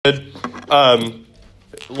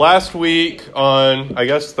Last week on, I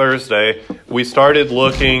guess, Thursday, we started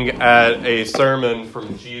looking at a sermon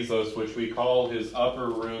from Jesus, which we call his Upper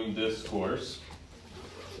Room Discourse.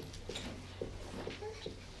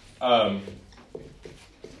 The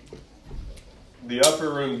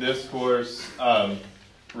Upper Room Discourse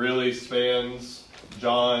really spans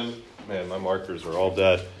John. Man, my markers are all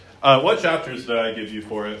dead. What chapters did I give you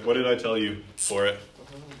for it? What did I tell you for it?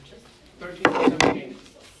 13 through 17.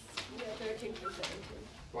 Yeah, 13 through 17.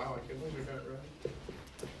 Wow, I can't believe we got it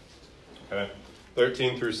right. Okay,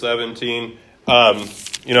 13 through 17.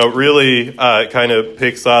 Really kind of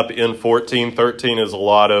picks up in 14. 13 is a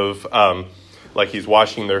lot of, like he's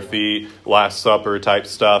washing their feet, Last Supper type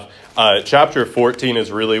stuff. Chapter 14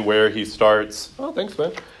 is really where he starts. Oh, thanks,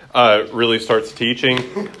 man. Really starts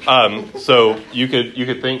teaching. So you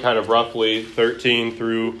could think kind of roughly 13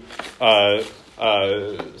 through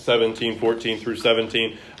 17, 14 through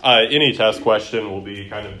 17. Any test question will be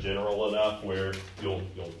kind of general enough where you'll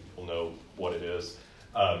know what it is.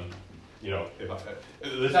 The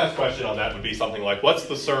test question on that would be something like, what's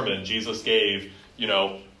the sermon Jesus gave,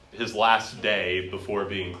 his last day before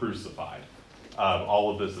being crucified? All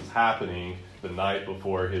of this is happening the night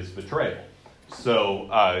before his betrayal.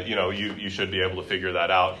 So, you should be able to figure that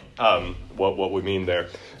out, what we mean there.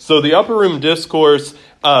 So the Upper Room Discourse,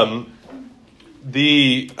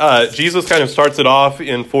 Jesus kind of starts it off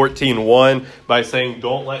in 14:1 by saying,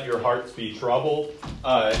 don't let your hearts be troubled.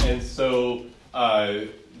 And so the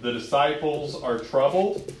disciples are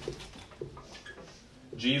troubled.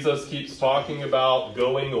 Jesus keeps talking about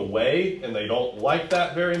going away, and they don't like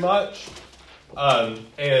that very much.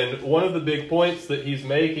 And one of the big points that he's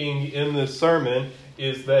making in this sermon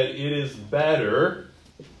is that it is better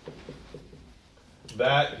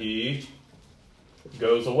that he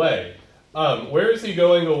goes away. Where is he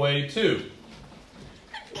going away to?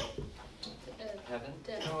 Heaven.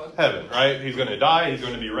 Heaven, right? He's going to die, he's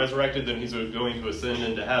going to be resurrected, then he's going to ascend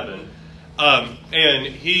into heaven. And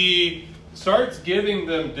he starts giving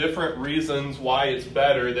them different reasons why it's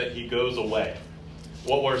better that he goes away.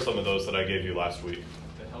 What were some of those that I gave you last week?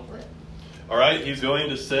 The helper. All right, he's going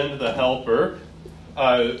to send the helper.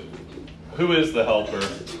 Who is the helper?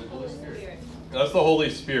 The Holy Spirit. That's the Holy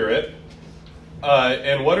Spirit.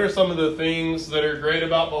 And what are some of the things that are great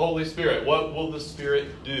about the Holy Spirit? What will the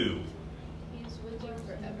Spirit do? He's with you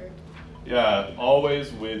forever. Yeah,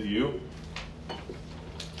 always with you.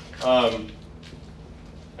 And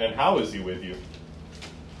how is he with you?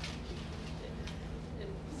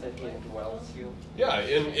 Said he indwells you. Yeah,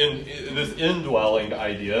 in this indwelling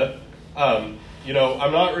idea. I'm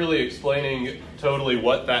not really explaining totally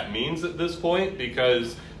what that means at this point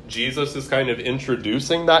because Jesus is kind of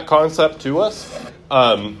introducing that concept to us.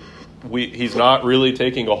 He's not really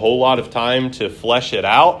taking a whole lot of time to flesh it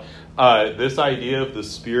out. This idea of the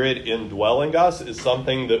Spirit indwelling us is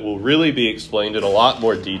something that will really be explained in a lot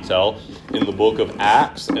more detail in the book of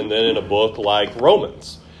Acts and then in a book like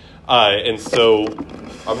Romans. And so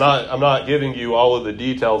I'm not giving you all of the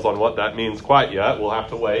details on what that means quite yet. We'll have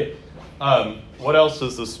to wait. What else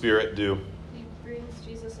does the Spirit do? He brings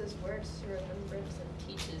Jesus' words to remembrance and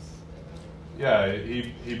teaches. Yeah,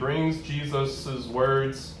 he brings Jesus'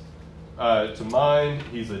 words to mind.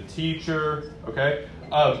 He's a teacher. Okay.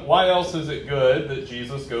 Why else is it good that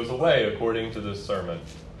Jesus goes away according to this sermon?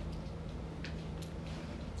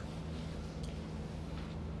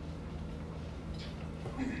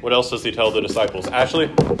 What else does he tell the disciples? Ashley?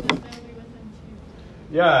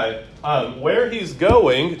 Yeah, where he's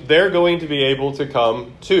going, they're going to be able to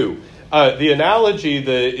come too. The analogy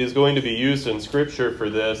that is going to be used in Scripture for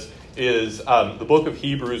this is the book of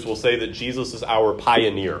Hebrews will say that Jesus is our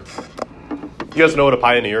pioneer. You guys know what a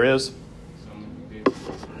pioneer is?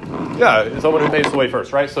 Yeah, it's someone who paves the way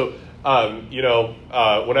first, right? So,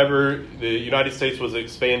 whenever the United States was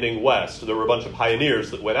expanding west, there were a bunch of pioneers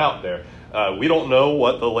that went out there. We don't know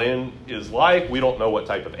what the land is like. We don't know what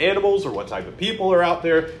type of animals or what type of people are out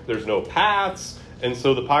there. There's no paths. And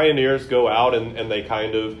so the pioneers go out and they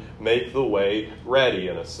kind of make the way ready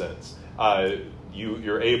in a sense.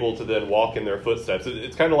 You're able to then walk in their footsteps.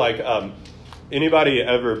 It's kind of like anybody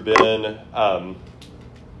ever been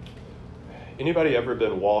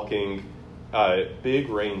walking big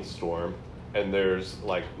rainstorm and there's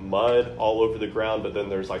like mud all over the ground, but then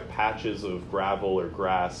there's like patches of gravel or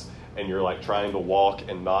grass and you're like trying to walk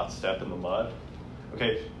and not step in the mud.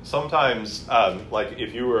 Okay, sometimes like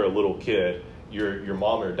if you were a little kid, your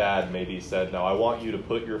mom or dad maybe said, "Now I want you to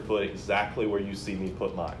put your foot exactly where you see me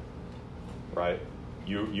put mine." Right?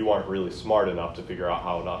 You aren't really smart enough to figure out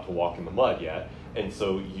how not to walk in the mud yet, and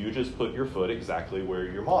so you just put your foot exactly where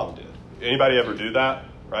your mom did. Anybody ever do that?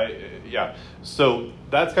 right? Yeah. So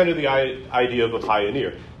that's kind of the idea of a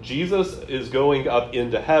pioneer. Jesus is going up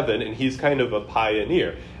into heaven, and he's kind of a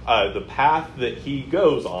pioneer. The path that he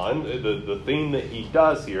goes on, the thing that he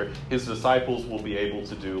does here, his disciples will be able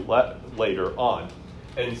to do later on.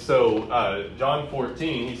 And so John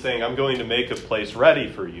 14, he's saying, I'm going to make a place ready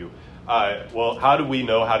for you. Well, how do we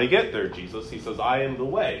know how to get there, Jesus? He says, I am the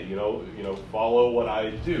way. Follow what I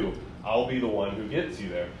do. I'll be the one who gets you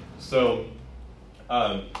there. So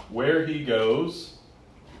where he goes,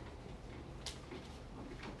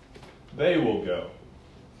 they will go.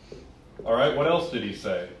 All right, what else did he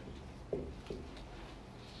say?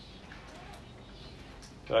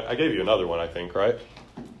 I gave you another one, I think, right?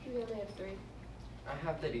 We only have 3. I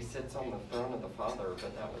have that he sits on the throne of the Father,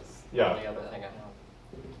 but that was the other thing I have.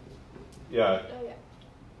 Yeah. Oh, yeah.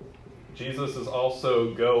 Jesus is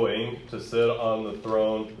also going to sit on the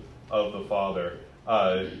throne of the Father.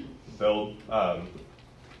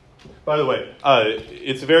 By the way,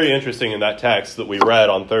 it's very interesting in that text that we read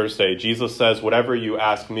on Thursday. Jesus says, whatever you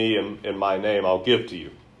ask me in my name, I'll give to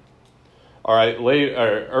you. All right,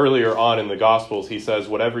 earlier on in the Gospels, he says,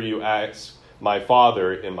 whatever you ask my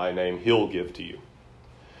Father in my name, he'll give to you.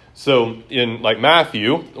 So in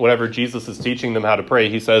Matthew, whenever Jesus is teaching them how to pray,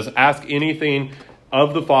 he says, ask anything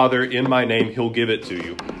of the Father in my name, he'll give it to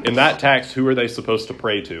you. In that text, who are they supposed to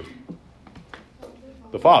pray to?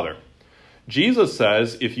 The Father. Jesus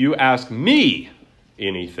says, if you ask me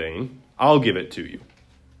anything, I'll give it to you.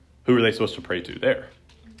 Who are they supposed to pray to there?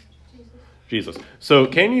 Jesus. So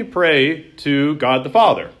can you pray to God the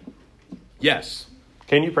Father? Yes.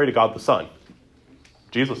 Can you pray to God the Son?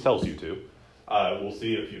 Jesus tells you to. We'll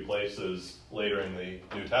see a few places later in the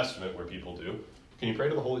New Testament where people do. Can you pray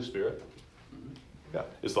to the Holy Spirit? Yeah.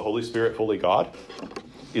 Is the Holy Spirit fully God?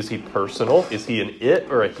 Is he personal? Is he an it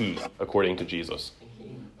or a he, according to Jesus?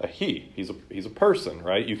 A he. He's a person,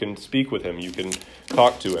 right? You can speak with him. You can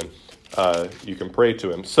talk to him. You can pray to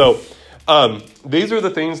him. So these are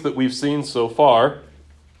the things that we've seen so far.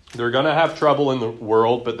 They're going to have trouble in the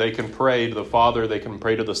world, but they can pray to the Father. They can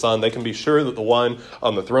pray to the Son. They can be sure that the one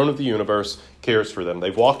on the throne of the universe cares for them.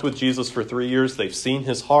 They've walked with Jesus for 3 years. They've seen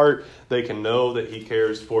his heart. They can know that he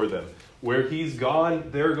cares for them. Where he's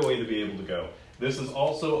gone, they're going to be able to go. This is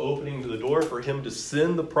also opening the door for him to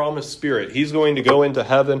send the promised Spirit. He's going to go into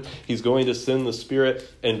heaven. He's going to send the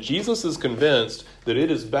Spirit. And Jesus is convinced that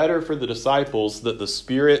it is better for the disciples that the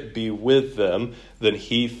Spirit be with them than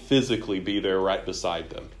he physically be there right beside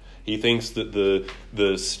them. He thinks that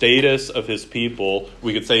the status of his people,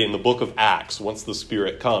 we could say in the book of Acts, once the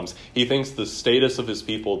Spirit comes, he thinks the status of his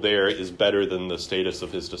people there is better than the status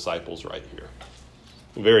of his disciples right here.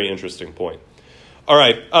 A very interesting point. All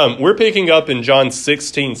right, we're picking up in John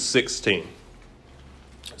 16:16.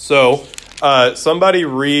 So somebody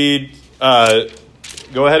read, go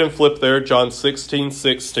ahead and flip there, John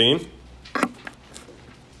 16:16.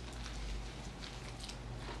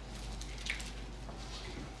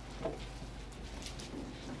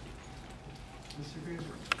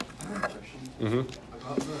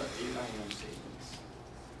 About the 8 I am statements.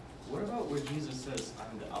 What about where Jesus says,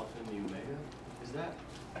 I'm the Alpha and the Omega? Is that?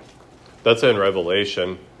 That's in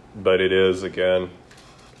Revelation, but it is, again,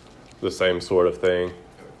 the same sort of thing.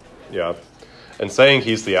 Yeah. And saying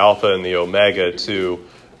he's the Alpha and the Omega, too,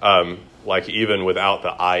 even without the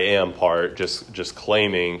I am part, just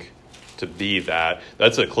claiming to be that,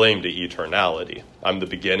 that's a claim to eternality. I'm the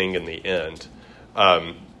beginning and the end.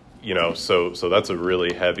 So that's a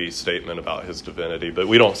really heavy statement about his divinity, but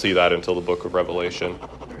we don't see that until the book of Revelation.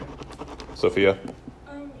 Sophia?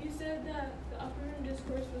 You said that the upper room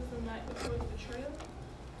discourse was the night before the betrayal,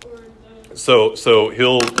 or the... So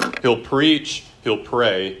he'll preach, he'll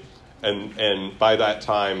pray, and by that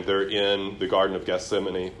time they're in the Garden of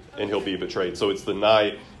Gethsemane, and he'll be betrayed. So it's the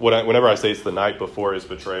night, whenever I say it's the night before his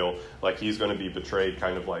betrayal, like he's going to be betrayed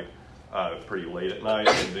kind of like pretty late at night,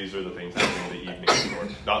 and these are the things happening the evening before,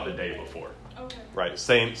 not the day before. Okay. Right,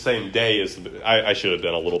 same day as I should have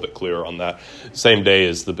been a little bit clearer on that. Same day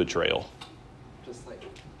as the betrayal. Just like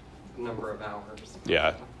number of hours.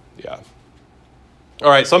 Yeah. All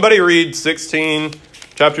right, somebody read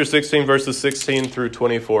chapter 16, verses 16 through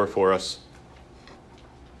 24 for us.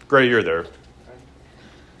 Gray, you're there.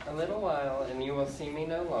 A little while, and you will see me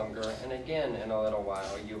no longer, and again in a little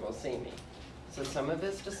while you will see me. So some of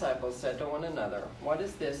his disciples said to one another, what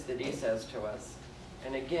is this that he says to us?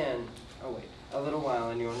 And again, a little while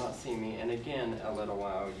and you will not see me, and again a little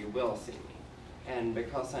while you will see me, and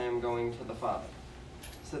because I am going to the Father.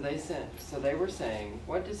 So they were saying,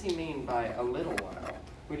 what does he mean by a little while?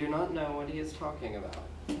 We do not know what he is talking about.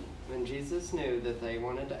 When Jesus knew that they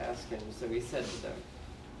wanted to ask him, so he said to them,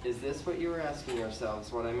 Is this what you were asking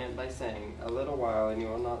yourselves, what I meant by saying, a little while and you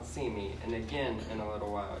will not see me, and again in a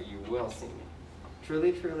little while you will see me?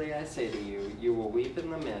 Truly, truly, I say to you, you will weep and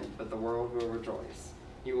lament, but the world will rejoice.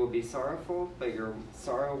 You will be sorrowful, but your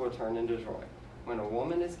sorrow will turn into joy. When a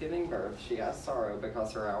woman is giving birth, she has sorrow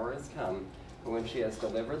because her hour has come, but when she has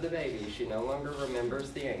delivered the baby, she no longer remembers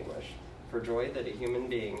the anguish, for joy that a human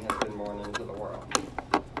being has been born into the world.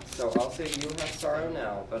 So also you have sorrow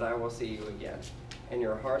now, but I will see you again, and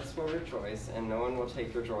your hearts will rejoice, and no one will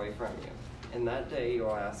take your joy from you. In that day you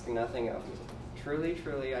will ask nothing of me. Truly,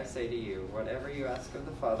 truly, I say to you, whatever you ask of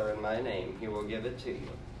the Father in my name, he will give it to you.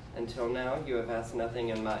 Until now you have asked nothing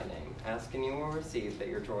in my name. Ask and you will receive, that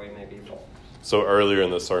your joy may be full. So earlier in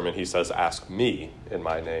the sermon, he says, ask me in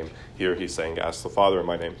my name. Here he's saying, ask the Father in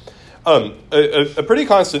my name. A pretty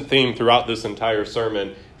constant theme throughout this entire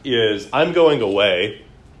sermon is, I'm going away,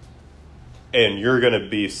 and you're going to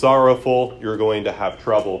be sorrowful, you're going to have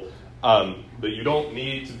trouble. But you don't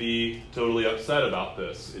need to be totally upset about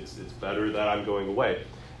this. It's better that I'm going away.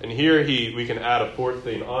 And here we can add a fourth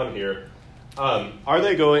thing on here. Are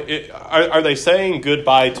they saying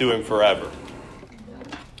goodbye to him forever?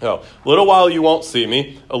 No. A little while you won't see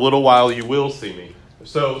me. A little while you will see me.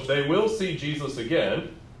 So they will see Jesus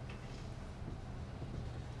again.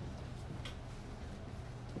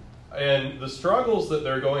 And the struggles that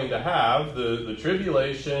they're going to have, the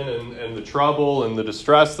tribulation and the trouble and the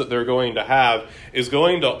distress that they're going to have is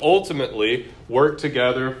going to ultimately work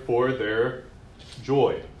together for their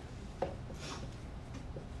joy.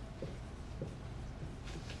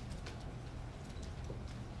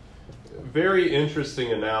 Very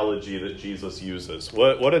interesting analogy that Jesus uses.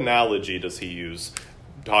 What analogy does he use?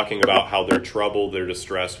 Talking about how their trouble, their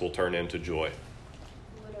distress will turn into joy.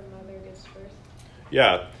 When a mother gives birth.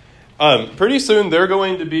 Yeah. Pretty soon they're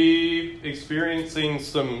going to be experiencing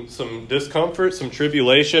some discomfort, some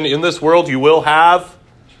tribulation. In this world you will have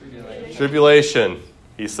tribulation,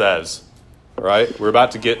 he says. All right? We're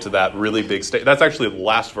about to get to that really big statement. That's actually the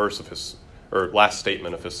last verse of last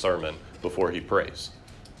statement of his sermon before he prays.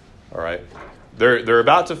 All right? They're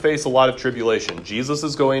about to face a lot of tribulation. Jesus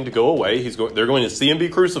is going to go away. They're going to see him be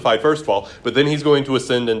crucified, first of all, but then he's going to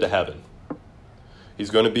ascend into heaven. He's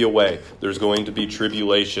going to be away. There's going to be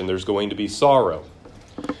tribulation. There's going to be sorrow.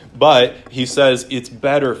 But he says it's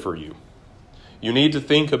better for you. You need to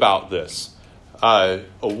think about this. A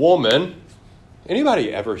woman,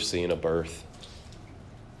 anybody ever seen a birth?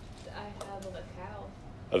 I have of a cow.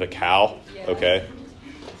 Of a cow? Yeah. Okay.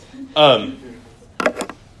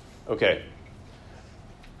 Okay.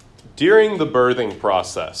 During the birthing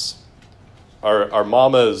process, are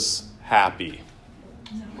mamas happy?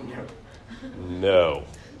 No.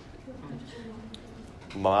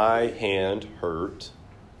 My hand hurt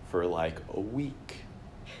for like a week.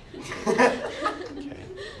 Okay.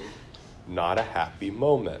 Not a happy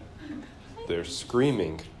moment. There's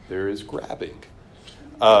screaming. There is grabbing.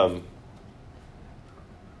 Not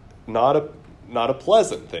a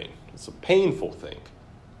pleasant thing. It's a painful thing,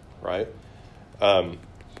 right?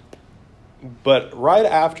 But right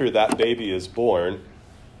after that baby is born,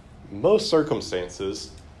 most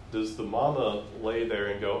circumstances, does the mama lay there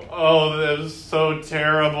and go, oh, that is so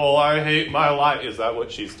terrible, I hate my life? Is that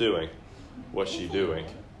what she's doing? What's she doing?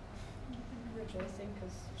 Rejoicing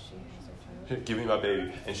because she has her child. Give me my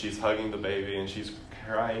baby. And she's hugging the baby and she's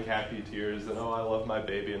crying happy tears and, oh, I love my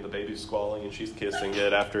baby, and the baby's squalling and she's kissing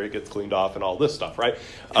it after it gets cleaned off and all this stuff, right?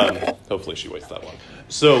 Hopefully she waits that long.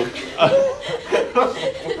 So,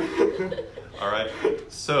 all right.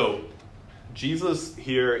 So Jesus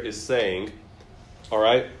here is saying, all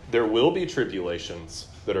right, there will be tribulations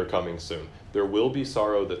that are coming soon. There will be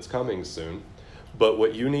sorrow that's coming soon. But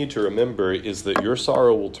what you need to remember is that your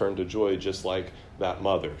sorrow will turn to joy just like that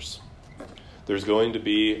mother's. There's going to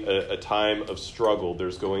be a time of struggle.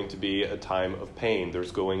 There's going to be a time of pain.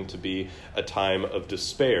 There's going to be a time of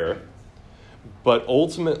despair. But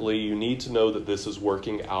ultimately, you need to know that this is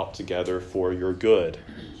working out together for your good.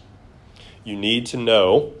 You need to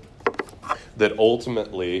know that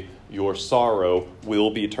ultimately your sorrow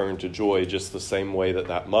will be turned to joy just the same way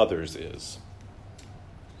that mother's is.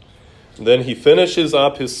 Then he finishes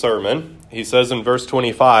up his sermon. He says in verse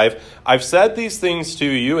 25, I've said these things to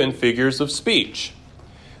you in figures of speech.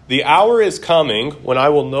 The hour is coming when I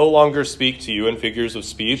will no longer speak to you in figures of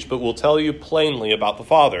speech, but will tell you plainly about the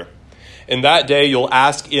Father. In that day you'll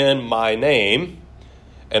ask in my name,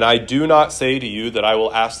 and I do not say to you that I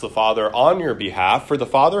will ask the Father on your behalf, for the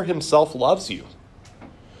Father himself loves you,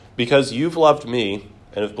 because you've loved me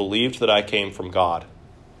and have believed that I came from God.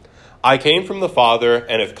 I came from the Father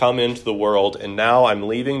and have come into the world, and now I'm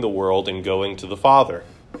leaving the world and going to the Father.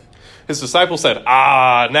 His disciples said,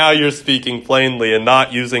 now you're speaking plainly and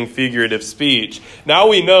not using figurative speech. Now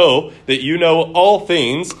we know that you know all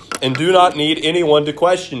things and do not need anyone to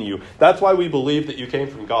question you. That's why we believe that you came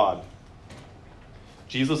from God.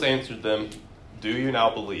 Jesus answered them, do you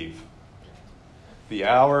now believe? The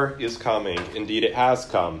hour is coming, indeed it has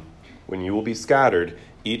come, when you will be scattered,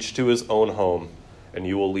 each to his own home, and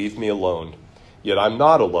you will leave me alone. Yet I'm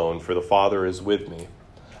not alone, for the Father is with me.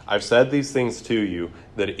 I've said these things to you,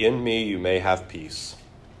 that in me you may have peace.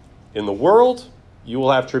 In the world you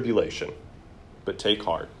will have tribulation, but take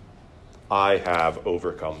heart. I have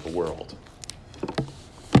overcome the world.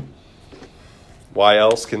 Why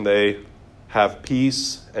else can they have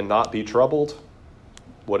peace and not be troubled?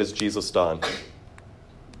 What has Jesus done?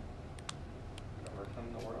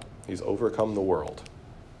 He's overcome the world.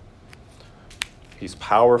 He's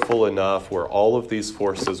powerful enough where all of these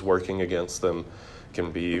forces working against them can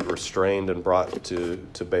be restrained and brought to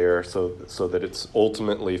bear so that it's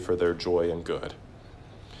ultimately for their joy and good.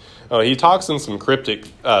 He talks in some cryptic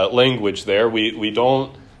language there. We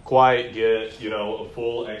don't quite get, a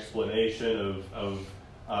full explanation of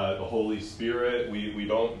the Holy Spirit. We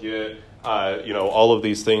don't get, all of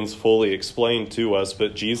these things fully explained to us,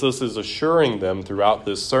 but Jesus is assuring them throughout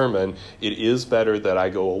this sermon, it is better that I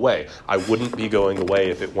go away. I wouldn't be going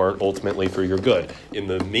away if it weren't ultimately for your good. In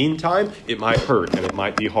the meantime, it might hurt and it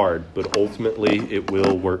might be hard, but ultimately it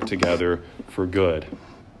will work together for good.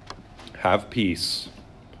 Have peace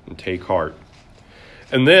and take heart.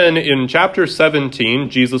 And then in chapter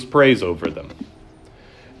 17, Jesus prays over them.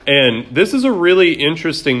 And this is a really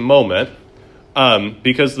interesting moment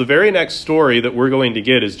because the very next story that we're going to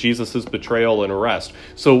get is Jesus' betrayal and arrest.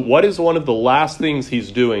 So what is one of the last things he's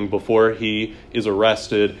doing before he is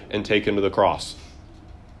arrested and taken to the cross?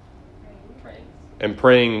 Praying. And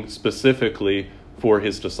praying specifically for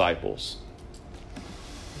his disciples.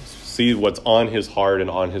 See what's on his heart and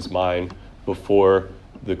on his mind before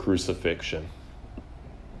the crucifixion.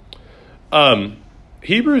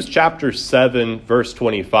 Hebrews chapter 7, verse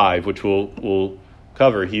 25, which we'll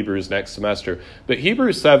cover Hebrews next semester. But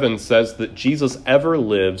Hebrews 7 says that Jesus ever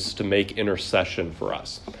lives to make intercession for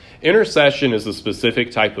us. Intercession is a specific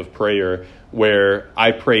type of prayer where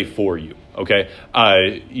I pray for you, okay?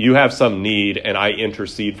 You have some need and I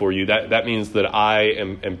intercede for you. That means that I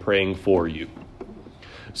am praying for you.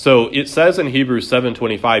 So it says in Hebrews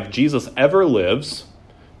 7:25, Jesus ever lives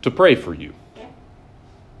to pray for you.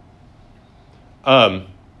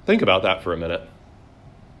 Think about that for a minute.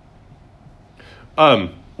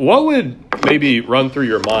 What would maybe run through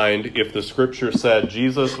your mind if the scripture said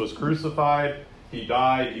Jesus was crucified, he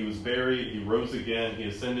died, he was buried, he rose again, he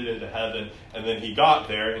ascended into heaven, and then he got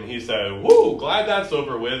there and he said, woo, glad that's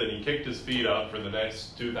over with, and he kicked his feet up for the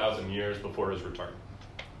next 2,000 years before his return.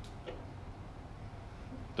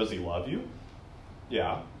 Does he love you?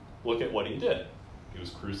 Yeah. Look at what he did. He was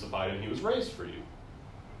crucified and he was raised for you.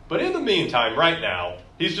 But in the meantime, right now,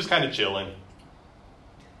 he's just kind of chilling.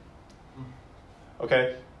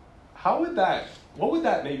 Okay? What would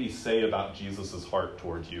that maybe say about Jesus' heart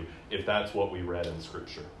towards you if that's what we read in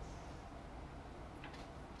Scripture?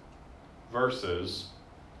 Versus,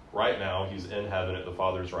 right now, he's in heaven at the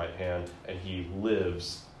Father's right hand, and he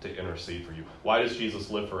lives to intercede for you. Why does Jesus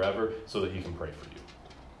live forever? So that he can pray for you.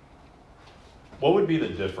 What would be the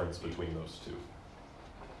difference between those two?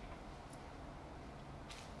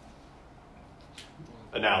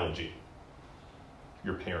 Analogy.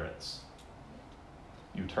 Your parents.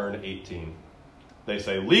 You turn 18. They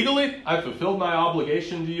say, legally, I fulfilled my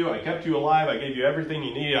obligation to you. I kept you alive. I gave you everything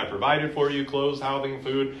you need. I provided for you, clothes, housing,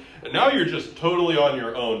 food. And now you're just totally on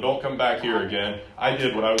your own. Don't come back here again. I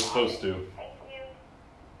did what I was supposed to.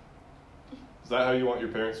 Is that how you want your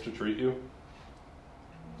parents to treat you?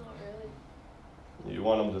 Not really. You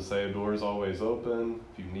want them to say, door's always open.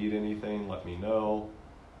 If you need anything, let me know.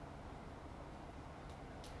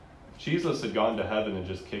 Jesus had gone to heaven and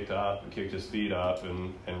just kicked his feet up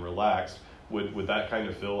and relaxed, would that kind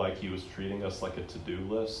of feel like he was treating us like a to-do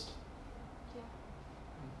list? Yeah.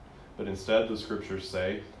 But instead, the scriptures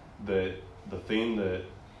say that the thing that,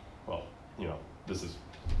 this is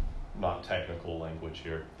not technical language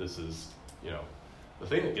here. This is, the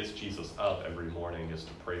thing that gets Jesus up every morning is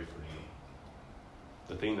to pray for you.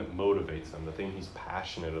 The thing that motivates him, the thing he's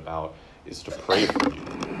passionate about is to pray for you.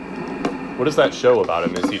 What does that show about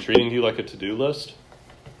him? Is he treating you like a to-do list?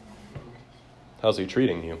 How's he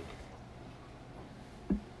treating you?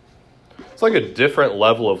 It's like a different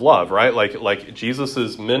level of love, right? Like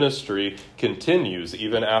Jesus' ministry continues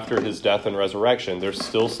even after his death and resurrection. There's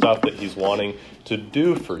still stuff that he's wanting to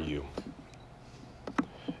do for you.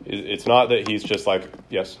 It's not that he's just like,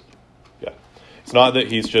 yes, yeah. It's not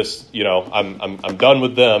that he's just, I'm done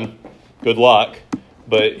with them. Good luck.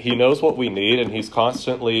 But he knows what we need, and he's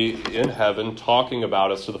constantly in heaven talking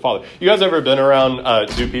about us to the Father. You guys ever been around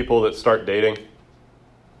two people that start dating?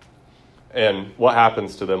 And what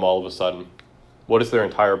happens to them all of a sudden? What is their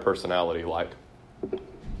entire personality like?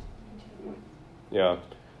 Yeah.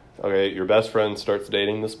 Okay, your best friend starts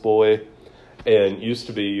dating this boy, and used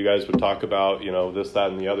to be you guys would talk about, this,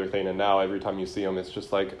 that, and the other thing, and now every time you see him, it's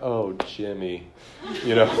just like, oh, Jimmy,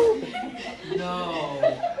 No.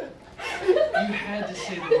 You had to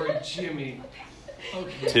say the word Jimmy.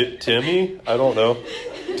 Okay. Timmy? I don't know.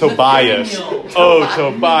 Tobias. Oh,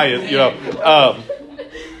 Tobias.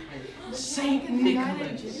 Saint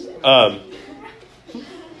Nicholas.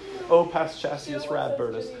 Past Chassius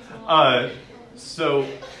Radbertus. So,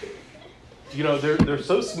 they're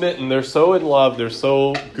so smitten, they're so in love, they're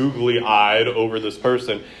so googly-eyed over this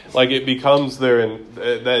person. Like, it becomes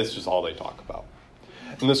that is just all they talk about.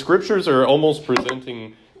 And the scriptures are almost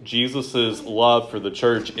presenting Jesus' love for the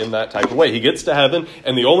church in that type of way. He gets to heaven,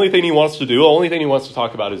 and the only thing he wants to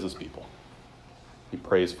talk about is his people. He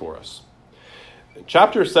prays for us. In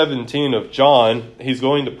chapter 17 of John, he's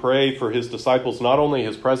going to pray for his disciples, not only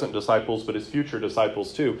his present disciples, but his future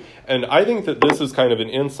disciples too. And I think that this is kind of an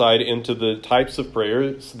insight into the types of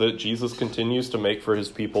prayers that Jesus continues to make for his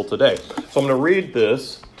people today. So I'm going to read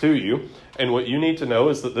this to you. And what you need to know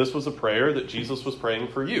is that this was a prayer that Jesus was praying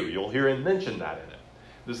for you. You'll hear him mention that in it.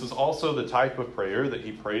 This is also the type of prayer that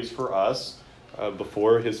he prays for us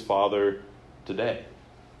before his Father today.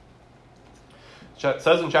 It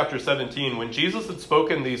says in chapter 17, when Jesus had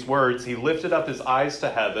spoken these words, he lifted up his eyes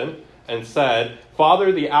to heaven and said,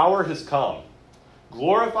 Father, the hour has come.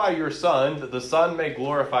 Glorify your Son, that the Son may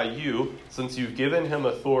glorify you, since you've given him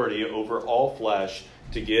authority over all flesh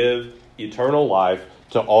to give eternal life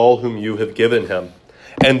to all whom you have given him.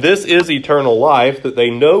 And this is eternal life, that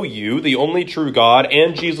they know you, the only true God,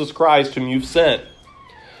 and Jesus Christ, whom you've sent.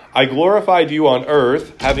 I glorified you on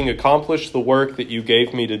earth, having accomplished the work that you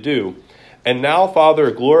gave me to do. And now, Father,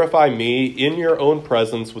 glorify me in your own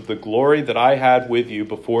presence with the glory that I had with you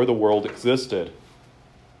before the world existed.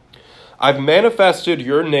 I've manifested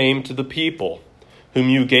your name to the people, whom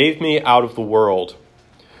you gave me out of the world.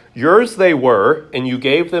 Yours they were, and you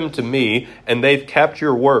gave them to me, and they've kept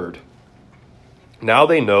your word. Now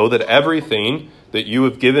they know that everything that you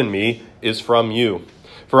have given me is from you.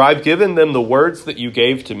 For I've given them the words that you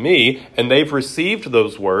gave to me, and they've received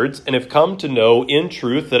those words, and have come to know in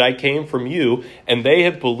truth that I came from you, and they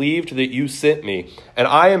have believed that you sent me. And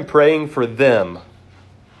I am praying for them.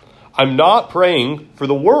 I'm not praying for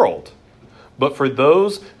the world, but for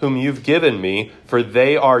those whom you've given me, for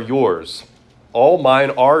they are yours. All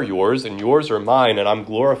mine are yours, and yours are mine, and I'm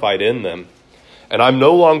glorified in them. And I'm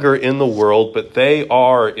no longer in the world, but they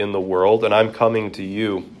are in the world, and I'm coming to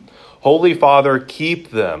you. Holy Father, keep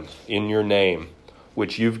them in your name,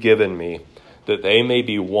 which you've given me, that they may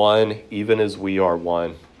be one, even as we are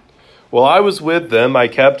one. While I was with them, I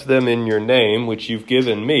kept them in your name, which you've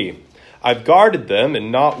given me. I've guarded them,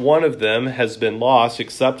 and not one of them has been lost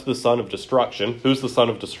except the son of destruction. Who's the son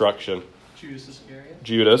of destruction? Judas Iscariot.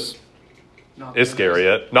 Judas Not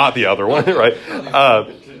Iscariot, not the other one, right?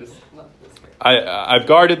 I've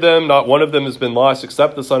guarded them, not one of them has been lost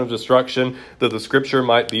except the son of destruction, that the scripture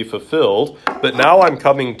might be fulfilled. But now I'm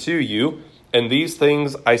coming to you, and these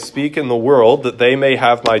things I speak in the world, that they may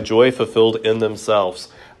have my joy fulfilled in themselves.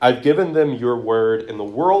 I've given them your word, and the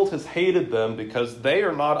world has hated them because they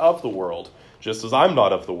are not of the world, just as I'm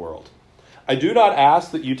not of the world. I do not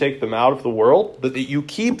ask that you take them out of the world, but that you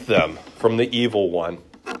keep them from the evil one.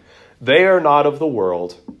 They are not of the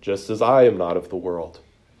world, just as I am not of the world.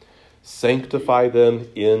 Sanctify them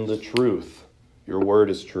in the truth. Your word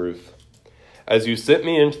is truth. As you sent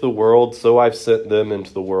me into the world, so I've sent them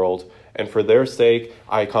into the world. And for their sake,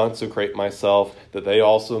 I consecrate myself, that they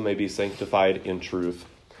also may be sanctified in truth.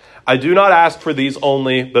 I do not ask for these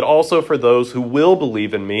only, but also for those who will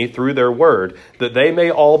believe in me through their word, that they may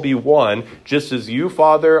all be one, just as you,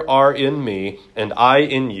 Father, are in me, and I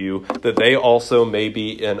in you, that they also may be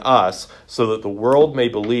in us, so that the world may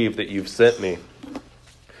believe that you've sent me.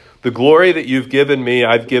 The glory that you've given me,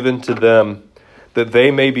 I've given to them, that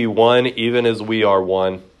they may be one even as we are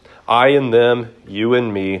one. I in them, you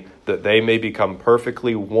in me, that they may become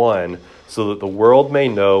perfectly one, so that the world may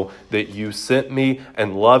know that you sent me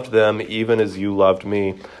and loved them even as you loved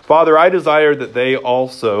me. Father, I desire that they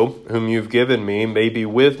also, whom you've given me, may be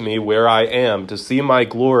with me where I am, to see my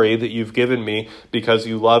glory that you've given me because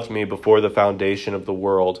you loved me before the foundation of the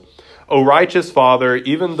world. O righteous Father,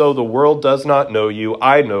 even though the world does not know you,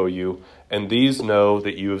 I know you, and these know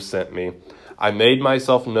that you have sent me. I made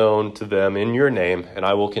myself known to them in your name, and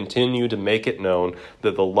I will continue to make it known,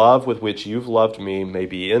 that the love with which you've loved me may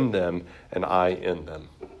be in them and I in them.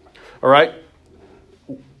 All right?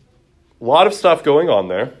 A lot of stuff going on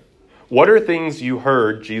there. What are things you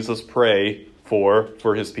heard Jesus pray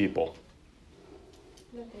for his people?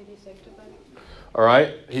 That they be sanctified. All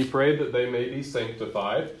right? He prayed that they may be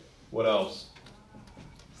sanctified. What else?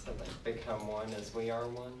 So they become one as we are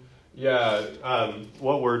one. Yeah,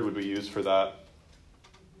 what word would we use for that?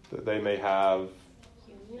 That they may have...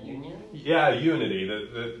 Union? Yeah, unity,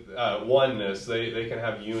 oneness. They can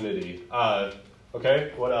have unity.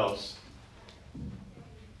 Okay, what else?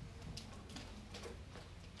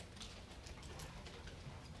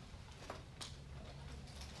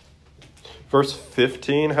 Verse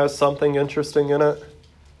 15 has something interesting in it.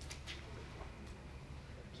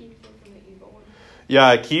 Keep them from the evil one.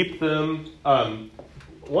 Yeah, keep them.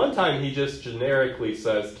 One time he just generically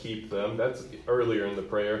says keep them. That's earlier in the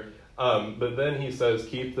prayer. But then he says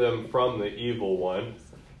keep them from the evil one.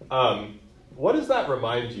 What does that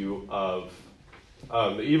remind you of?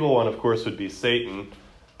 The evil one, of course, would be Satan.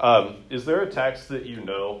 Is there a text that you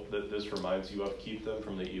know that this reminds you of? Keep them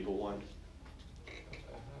from the evil one.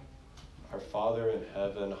 Our Father in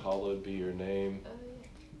heaven, hallowed be your name.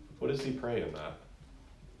 What does he pray in that?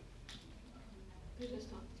 Lead us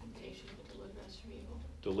not into temptation, but deliver us from evil.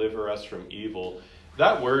 Deliver us from evil.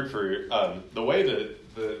 That word for the way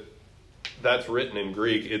that that's written in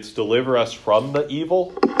Greek, it's deliver us from the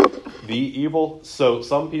evil. The evil. So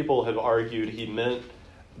some people have argued he meant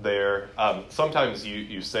there. Sometimes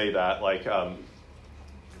you say that like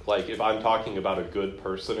if I'm talking about a good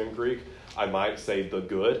person in Greek, I might say the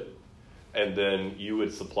good. And then you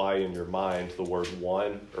would supply in your mind the word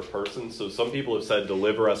one or person. So some people have said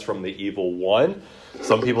deliver us from the evil one.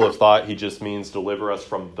 Some people have thought he just means deliver us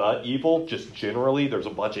from the evil. Just generally, there's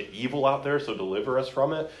a bunch of evil out there, so deliver us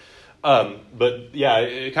from it. But yeah,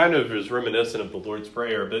 it kind of is reminiscent of the Lord's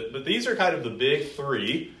Prayer. But these are kind of the big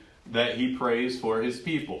three that he prays for his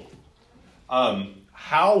people.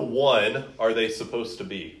 How one are they supposed to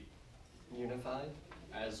be? Unified?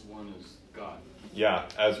 As one as God. Yeah,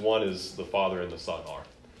 as one as the Father and the Son are.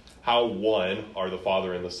 How one are the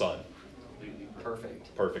Father and the Son?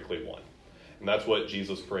 Perfect. Perfectly one. And that's what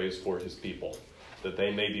Jesus prays for his people. That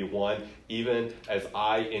they may be one, even as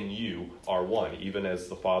I and you are one. Even as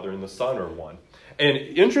the Father and the Son are one. And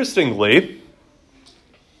interestingly,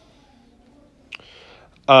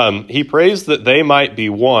 he prays that they might be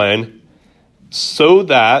one so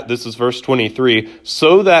that, this is verse 23,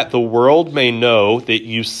 so that the world may know that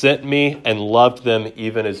you sent me and loved them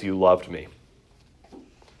even as you loved me.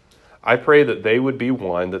 I pray that they would be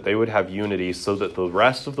one, that they would have unity so that the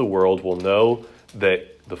rest of the world will know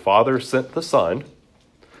that the Father sent the Son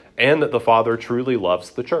and that the Father truly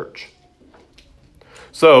loves the church.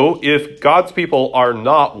 So if God's people are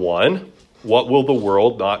not one, what will the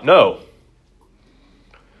world not know?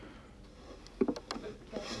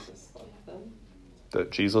 That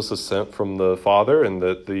Jesus is sent from the Father and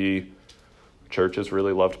that the church is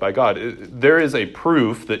really loved by God. There is a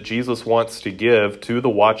proof that Jesus wants to give to the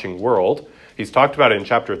watching world. He's talked about it in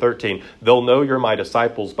chapter 13. They'll know you're my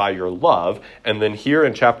disciples by your love. And then here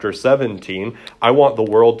in chapter 17, I want the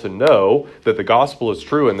world to know that the gospel is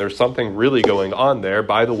true and there's something really going on there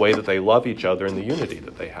by the way that they love each other and the unity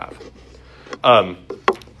that they have.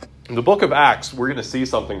 In the book of Acts, we're going to see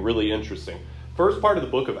something really interesting. First part of the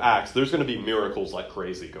book of Acts, there's going to be miracles like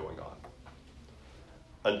crazy going on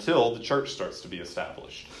until the church starts to be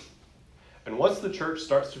established. And once the church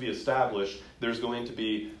starts to be established, there's going to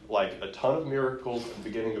be like a ton of miracles at the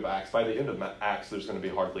beginning of Acts. By the end of Acts, there's going to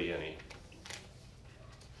be hardly any.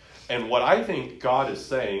 And what I think God is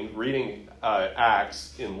saying, reading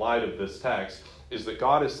Acts in light of this text, is that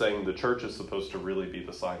God is saying the church is supposed to really be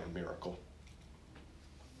the sign and miracle.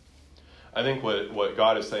 I think what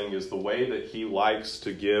God is saying is the way that he likes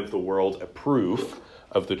to give the world a proof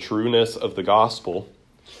of the trueness of the gospel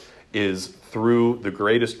is through the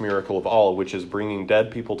greatest miracle of all, which is bringing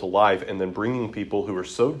dead people to life and then bringing people who are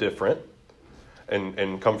so different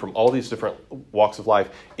and come from all these different walks of life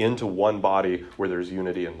into one body where there's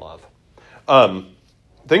unity and love.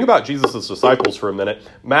 Think about Jesus' disciples for a minute.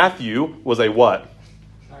 Matthew was a what?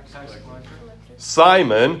 Tax collector.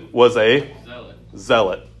 Simon was a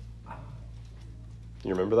zealot. You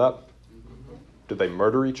remember that? Did they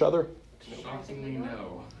murder each other? Shockingly,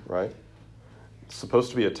 no. Right? It's supposed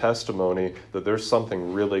to be a testimony that there's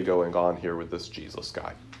something really going on here with this Jesus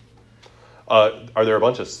guy. Are there a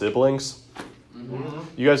bunch of siblings? Mm-hmm.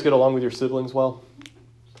 You guys get along with your siblings well?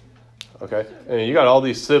 Okay. And you got all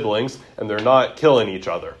these siblings, and they're not killing each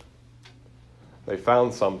other. They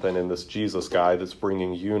found something in this Jesus guy that's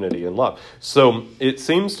bringing unity and love. So it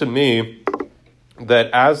seems to me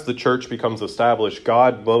that as the church becomes established,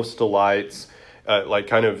 God most delights, like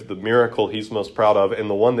kind of the miracle he's most proud of, and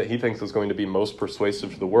the one that he thinks is going to be most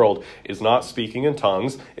persuasive to the world, is not speaking in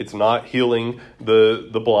tongues. It's not healing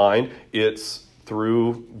the blind. It's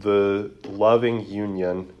through the loving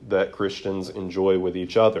union that Christians enjoy with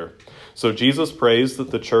each other. So Jesus prays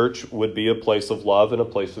that the church would be a place of love and a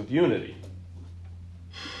place of unity.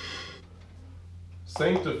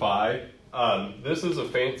 Sanctify, this is a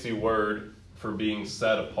fancy word for being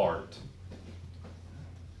set apart.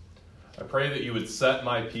 I pray that you would set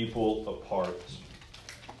my people apart,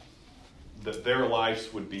 that their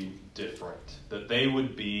lives would be different, that they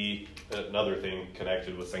would be, another thing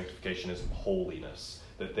connected with sanctification is holiness,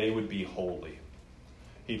 that they would be holy.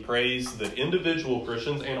 He prays that individual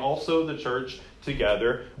Christians and also the church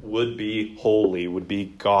together would be holy, would be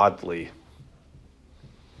godly.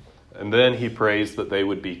 And then he prays that they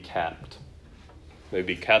would be kept. They'd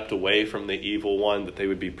be kept away from the evil one, that they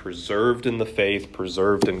would be preserved in the faith,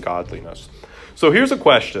 preserved in godliness. So here's a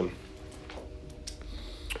question.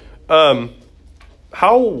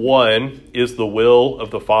 How one is the will of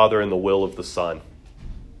the Father and the will of the Son?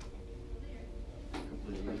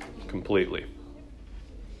 Completely.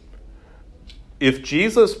 If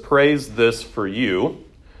Jesus prays this for you,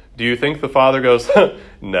 do you think the Father goes,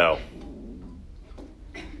 no?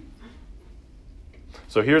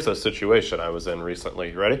 So here's a situation I was in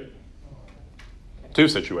recently. You ready? 2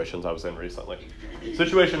 situations I was in recently.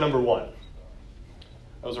 Situation number 1.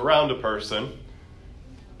 I was around a person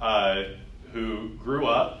who grew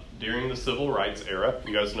up during the civil rights era.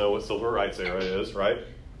 You guys know what civil rights era is, right?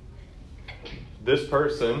 This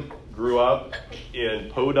person grew up in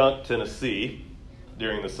Podunk, Tennessee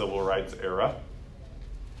during the civil rights era.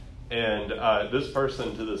 And this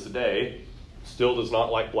person to this day still does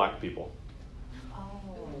not like black people.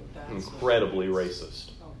 Incredibly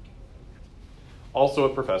racist. Also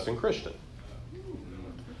a professing Christian.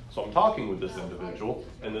 So I'm talking with this individual,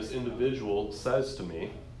 and this individual says to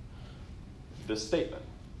me this statement.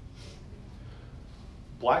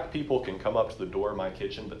 Black people can come up to the door of my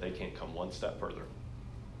kitchen, but they can't come one step further.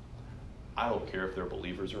 I don't care if they're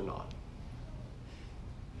believers or not.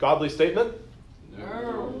 Godly statement?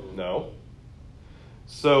 No. No.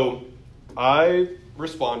 So I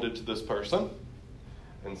responded to this person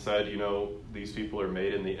and said, these people are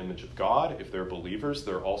made in the image of God. If they're believers,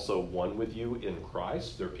 they're also one with you in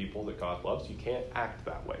Christ. They're people that God loves. You can't act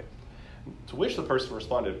that way. To which the person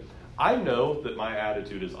responded, I know that my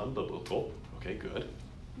attitude is unbiblical. Okay, good.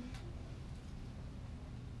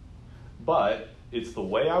 But it's the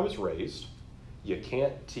way I was raised. You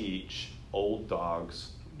can't teach old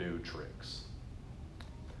dogs new tricks.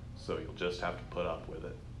 So you'll just have to put up with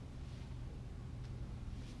it.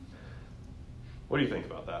 What do you think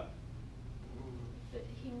about that? But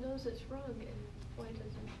he knows it's wrong, and why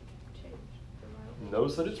doesn't he change?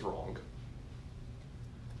 Knows that it's wrong.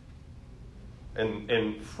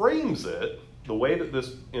 And frames it, the way that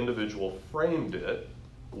this individual framed it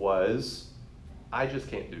was, I just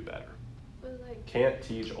can't do better. But Can't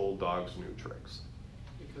teach old dogs new tricks.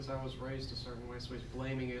 Because I was raised a certain way, so he's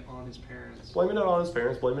blaming it on his parents. Blaming it on his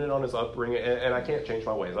parents, blaming it on his upbringing, and I can't change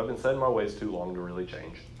my ways. I've been set in my ways too long to really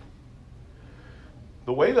change.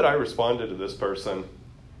 The way that I responded to this person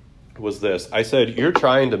was this. I said, you're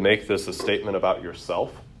trying to make this a statement about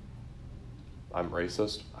yourself. I'm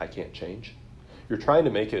racist. I can't change. You're trying to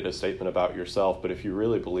make it a statement about yourself, but if you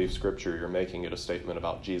really believe Scripture, you're making it a statement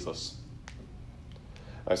about Jesus.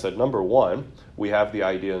 I said, number 1, we have the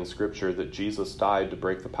idea in Scripture that Jesus died to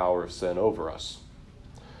break the power of sin over us.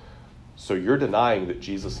 So you're denying that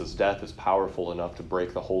Jesus' death is powerful enough to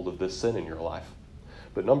break the hold of this sin in your life.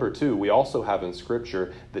 But number 2, we also have in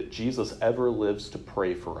Scripture that Jesus ever lives to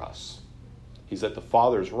pray for us. He's at the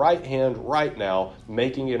Father's right hand right now,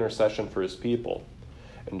 making intercession for his people.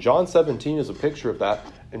 And John 17 is a picture of that.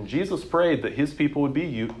 And Jesus prayed that his people would be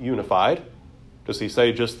unified. Does he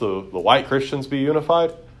say just the white Christians be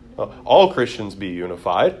unified? All Christians be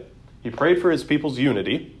unified. He prayed for his people's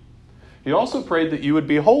unity. He also prayed that you would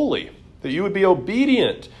be holy, that you would be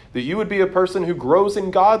obedient, that you would be a person who grows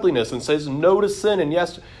in godliness and says no to sin and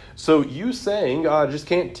yes. So you saying, I just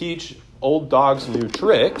can't teach old dogs new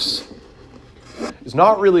tricks is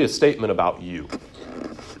not really a statement about you.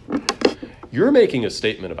 You're making a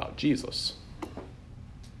statement about Jesus.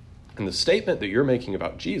 And the statement that you're making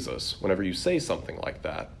about Jesus, whenever you say something like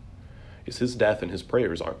that, is his death and his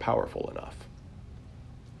prayers aren't powerful enough.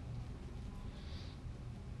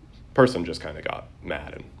 Person just kind of got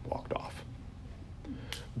mad and walked off.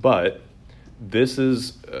 But this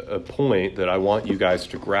is a point that I want you guys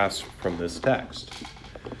to grasp from this text.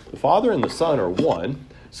 The Father and the Son are one,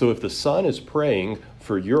 so if the Son is praying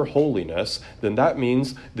for your holiness, then that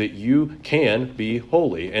means that you can be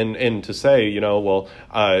holy. And to say,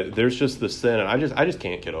 there's just this sin, and I just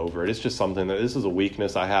can't get over it. It's just something that, this is a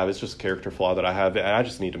weakness I have. It's just a character flaw that I have. And I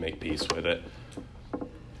just need to make peace with it.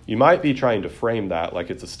 You might be trying to frame that like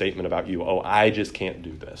it's a statement about you. Oh, I just can't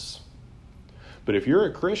do this. But if you're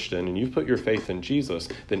a Christian and you've put your faith in Jesus,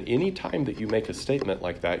 then any time that you make a statement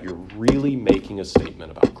like that, you're really making a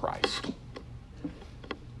statement about Christ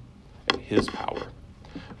and his power.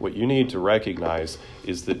 What you need to recognize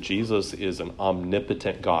is that Jesus is an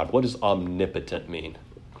omnipotent God. What does omnipotent mean?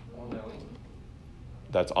 All-knowing.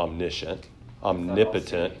 That's omniscient.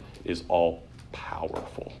 Omnipotent is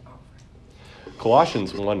all-powerful.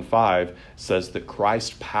 Colossians 1:5 says that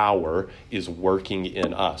Christ's power is working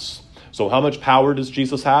in us. So how much power does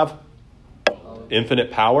Jesus have? Infinite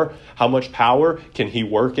power. How much power can he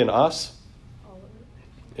work in us?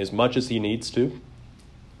 As much as he needs to.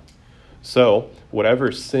 So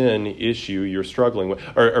whatever sin issue you're struggling with,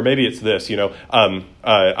 or maybe it's this, maybe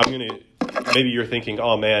you're thinking,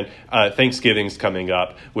 oh man, Thanksgiving's coming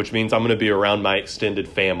up, which means I'm going to be around my extended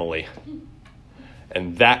family.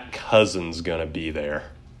 And that cousin's going to be there.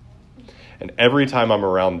 And every time I'm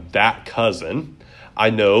around that cousin,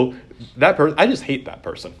 I know that person, I just hate that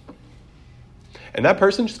person. And that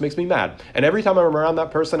person just makes me mad. And every time I'm around that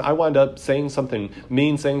person, I wind up saying something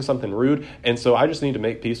mean, saying something rude. And so I just need to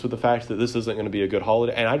make peace with the fact that this isn't going to be a good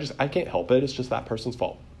holiday. And I can't help it. It's just that person's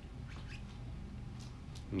fault.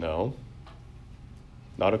 No.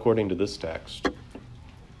 Not according to this text.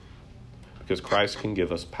 Because Christ can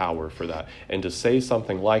give us power for that. And to say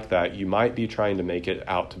something like that, you might be trying to make it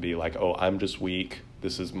out to be like, oh, I'm just weak.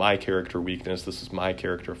 This is my character weakness. This is my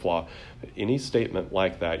character flaw. Any statement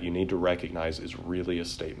like that you need to recognize is really a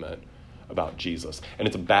statement about Jesus. And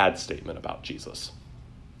it's a bad statement about Jesus.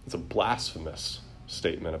 It's a blasphemous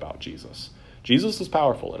statement about Jesus. Jesus is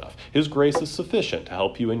powerful enough. His grace is sufficient to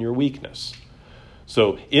help you in your weakness.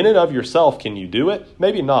 So in and of yourself, can you do it?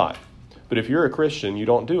 Maybe not. But if you're a Christian, you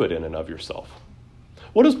don't do it in and of yourself.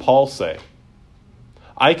 What does Paul say?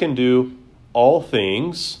 I can do all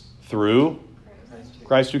things through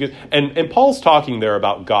Christ who gives. And Paul's talking there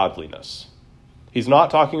about godliness. He's not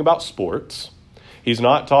talking about sports. He's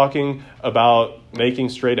not talking about making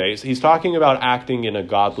straight A's. He's talking about acting in a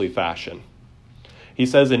godly fashion. He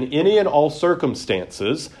says, in any and all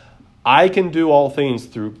circumstances, I can do all things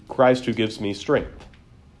through Christ who gives me strength.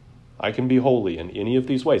 I can be holy in any of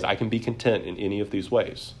these ways. I can be content in any of these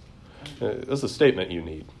ways. That's a statement you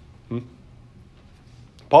need.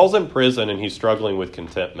 Paul's in prison and he's struggling with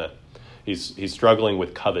contentment. He's struggling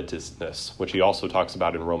with covetousness, which he also talks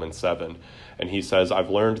about in Romans 7. And he says, I've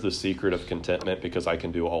learned the secret of contentment because I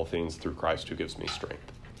can do all things through Christ who gives me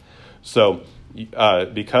strength. So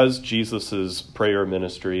because Jesus' prayer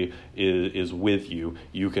ministry is with you,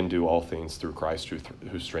 you can do all things through Christ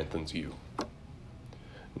who strengthens you.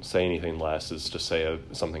 And say anything less is to say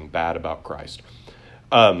something bad about Christ.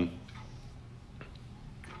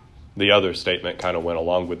 The other statement kind of went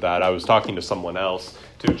along with that. I was talking to someone else,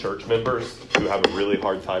 two church members who have a really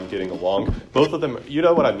hard time getting along. Both of them, you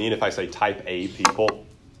know what I mean if I say type A people?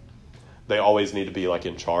 They always need to be like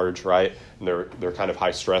in charge, right? And they're kind of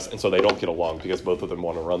high stress, and so they don't get along because both of them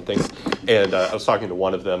want to run things. And I was talking to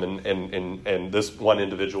one of them, and this one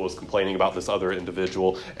individual was complaining about this other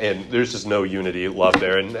individual, and there's just no unity, love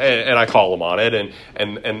there. And I call them on it,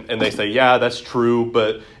 and they say, yeah, that's true,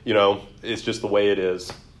 but it's just the way it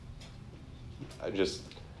is.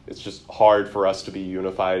 It's just hard for us to be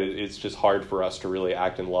unified. It's just hard for us to really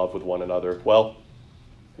act in love with one another. Well,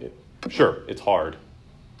 sure, it's hard.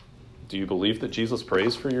 Do you believe that Jesus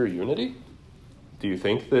prays for your unity? Do you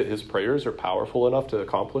think that his prayers are powerful enough to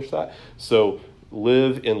accomplish that? So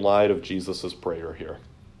live in light of Jesus' prayer here.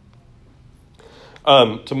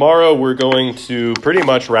 Tomorrow we're going to pretty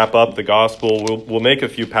much wrap up the gospel. We'll make a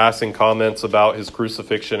few passing comments about his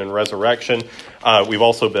crucifixion and resurrection. We've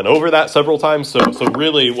also been over that several times. So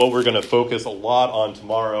really what we're going to focus a lot on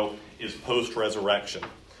tomorrow is post-resurrection,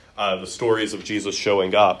 the stories of Jesus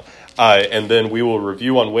showing up. And then we will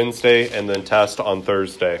review on Wednesday and then test on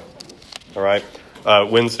Thursday. All right.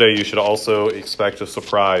 Wednesday you should also expect a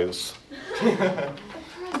surprise.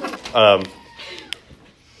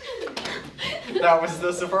 That was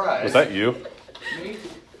the surprise. Was that you? Me?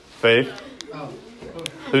 Faith? Oh.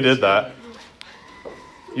 Who did that?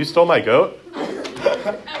 You stole my goat?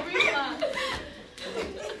 Every class.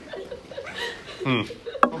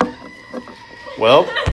 Well,